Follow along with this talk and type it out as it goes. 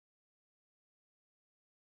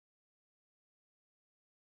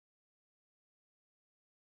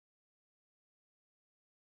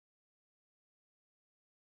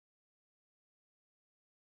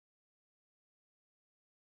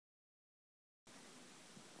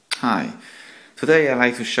Hi, today I'd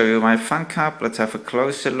like to show you my Funcub. Let's have a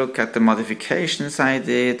closer look at the modifications I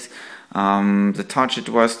did. The target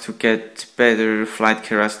was to get better flight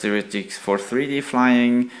characteristics for 3D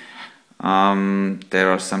flying.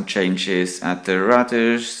 There are some changes at the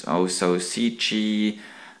rudders, also CG,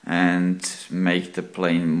 and make the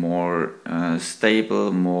plane more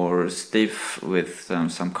stable, more stiff with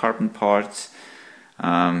some carbon parts.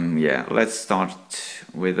 Yeah, let's start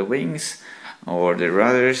with the wings or the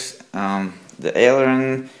rudders. The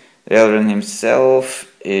aileron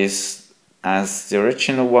himself is as the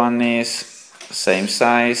original one is, same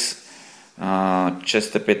size,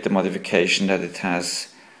 just a bit the modification that it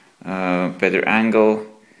has better angle.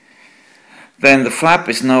 Then the flap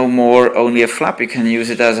is no more only a flap. You can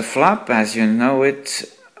use it as a flap as you know it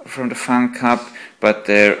from the Funcub, but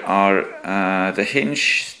there are the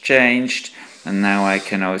hinge changed, and now I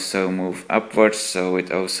can also move upwards, so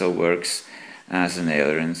it also works as an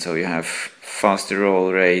aileron. So you have faster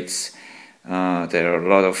roll rates. There are a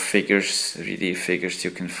lot of figures, 3D figures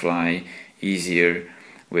you can fly easier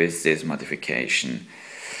with this modification.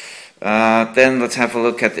 Then let's have a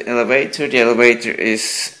look at the elevator. The elevator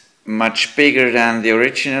is much bigger than the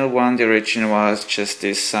original one. The original was just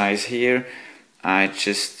this size here. I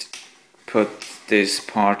just put this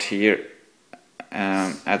part here,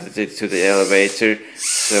 added it to the elevator,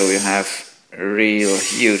 so you have a real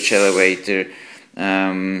huge elevator.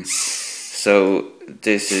 So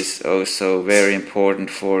this is also very important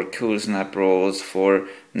for cool snap rolls, for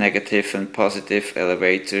negative and positive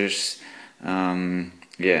elevators. Yeah,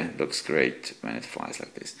 it looks great when it flies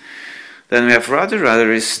like this. Then we have rudder.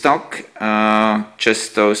 Rudder is stock,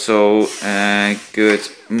 just also good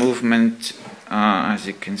movement, as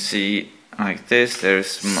you can see like this.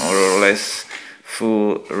 There's more or less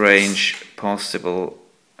full range possible.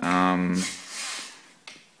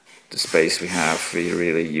 The space we have, we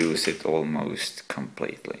really use it almost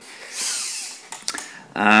completely.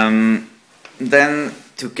 Then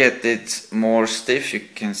to get it more stiff, you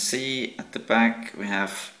can see at the back we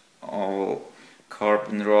have all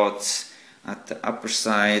carbon rods at the upper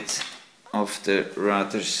side of the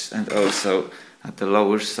rudders and also at the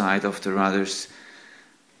lower side of the rudders.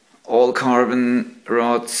 All carbon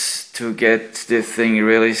rods to get the thing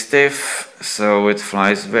really stiff, so it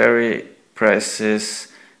flies very precise,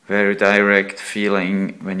 very direct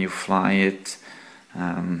feeling when you fly it.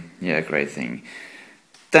 Yeah, great thing.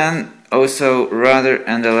 Then also rudder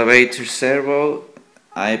and elevator servo.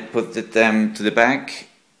 I put them to the back.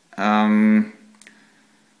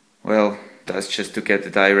 Well, that's just to get the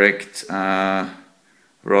direct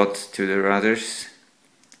rod to the rudders.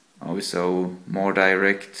 Also more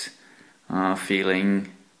direct feeling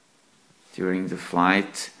during the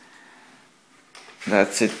flight.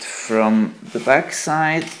 That's it from the back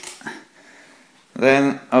side.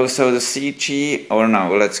 Then also the CG, or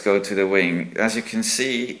no, let's go to the wing. As you can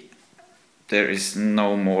see, there is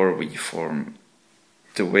no more V-form.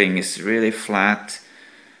 The wing is really flat.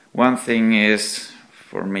 One thing is,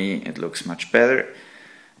 for me, it looks much better,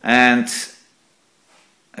 and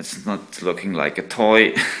it's not looking like a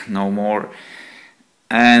toy no more.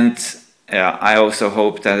 And yeah, I also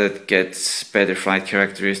hope that it gets better flight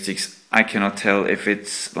characteristics. I cannot tell if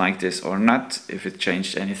it's like this or not, if it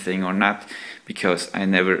changed anything or not, because I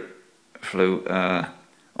never flew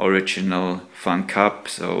original Funcub,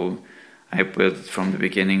 so I built it from the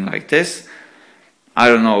beginning like this. I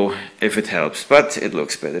don't know if it helps, but it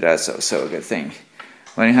looks better. That's also a good thing.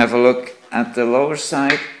 When you have a look at the lower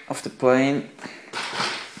side of the plane,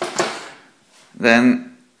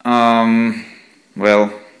 then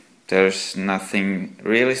well, there's nothing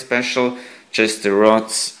really special, just the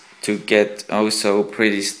rods to get also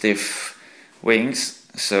pretty stiff wings.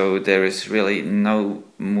 So there is really no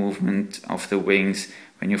movement of the wings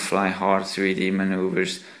when you fly hard 3D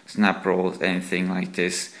maneuvers, snap rolls, anything like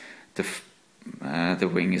this. The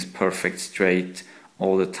wing is perfect straight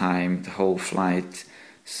all the time, the whole flight.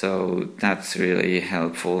 So that's really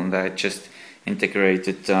helpful, and I just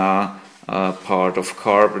integrated a part of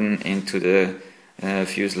carbon into the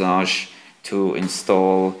fuselage to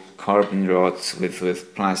install carbon rods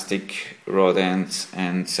with plastic rod ends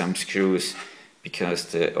and some screws, because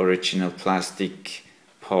the original plastic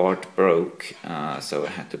part broke, so I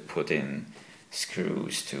had to put in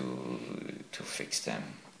screws to fix them.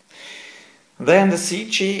 Then the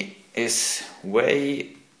CG is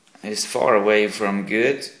far away from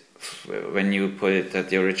good when you put it at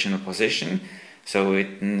the original position, so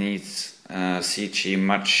it needs CG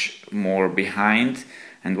much more behind.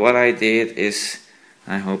 And what I did is,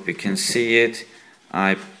 I hope you can see it,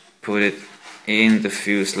 I put it in the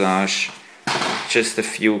fuselage, just a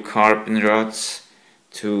few carbon rods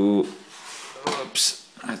to, oops,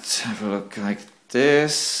 let's have a look like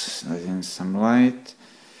this, letting some light.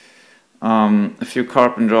 A few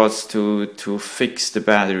carbon rods to fix the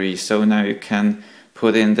battery, so now you can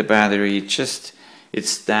put in the battery, it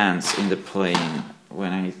stands in the plane.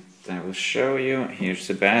 When I will show you, here's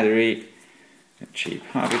the battery, a cheap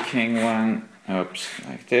Hobby King one, oops,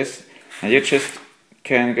 like this, and you just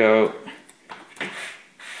can go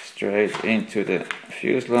straight into the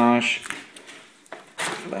fuselage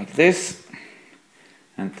like this,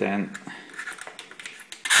 and then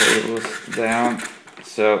cables down.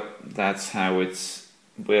 So that's how it's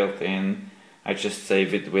built in. I just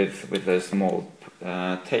save it with a small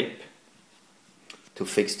tape to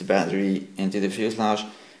fix the battery into the fuselage,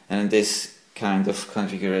 and in this kind of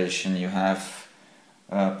configuration you have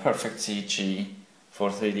perfect CG for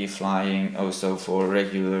 3D flying, also for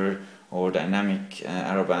regular or dynamic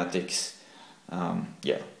aerobatics.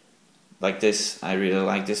 Yeah, like this. I really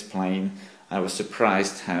like this plane. I was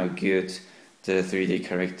surprised how good the 3D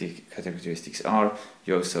characteristics are.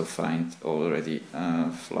 You also find already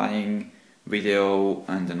flying video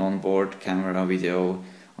and an onboard camera video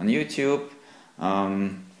on YouTube.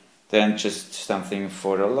 Then just something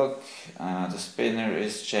for the look. The spinner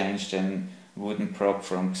is changed in wooden prop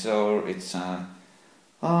from XOR. It's a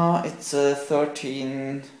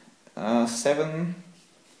 13.7.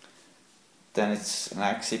 Then it's an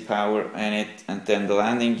axi power in it, and then the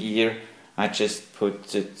landing gear. I just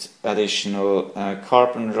put additional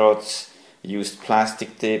carbon rods, used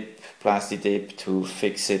plastic dip to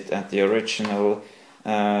fix it at the original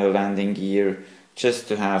landing gear, just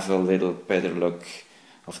to have a little better look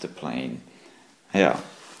of the plane. Yeah,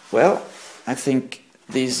 well, I think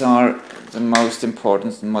these are the most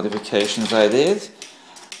important modifications I did.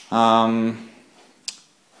 I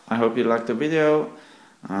hope you liked the video.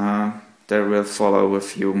 There will follow a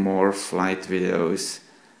few more flight videos.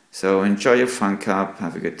 So enjoy your Funcub,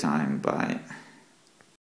 have a good time, bye.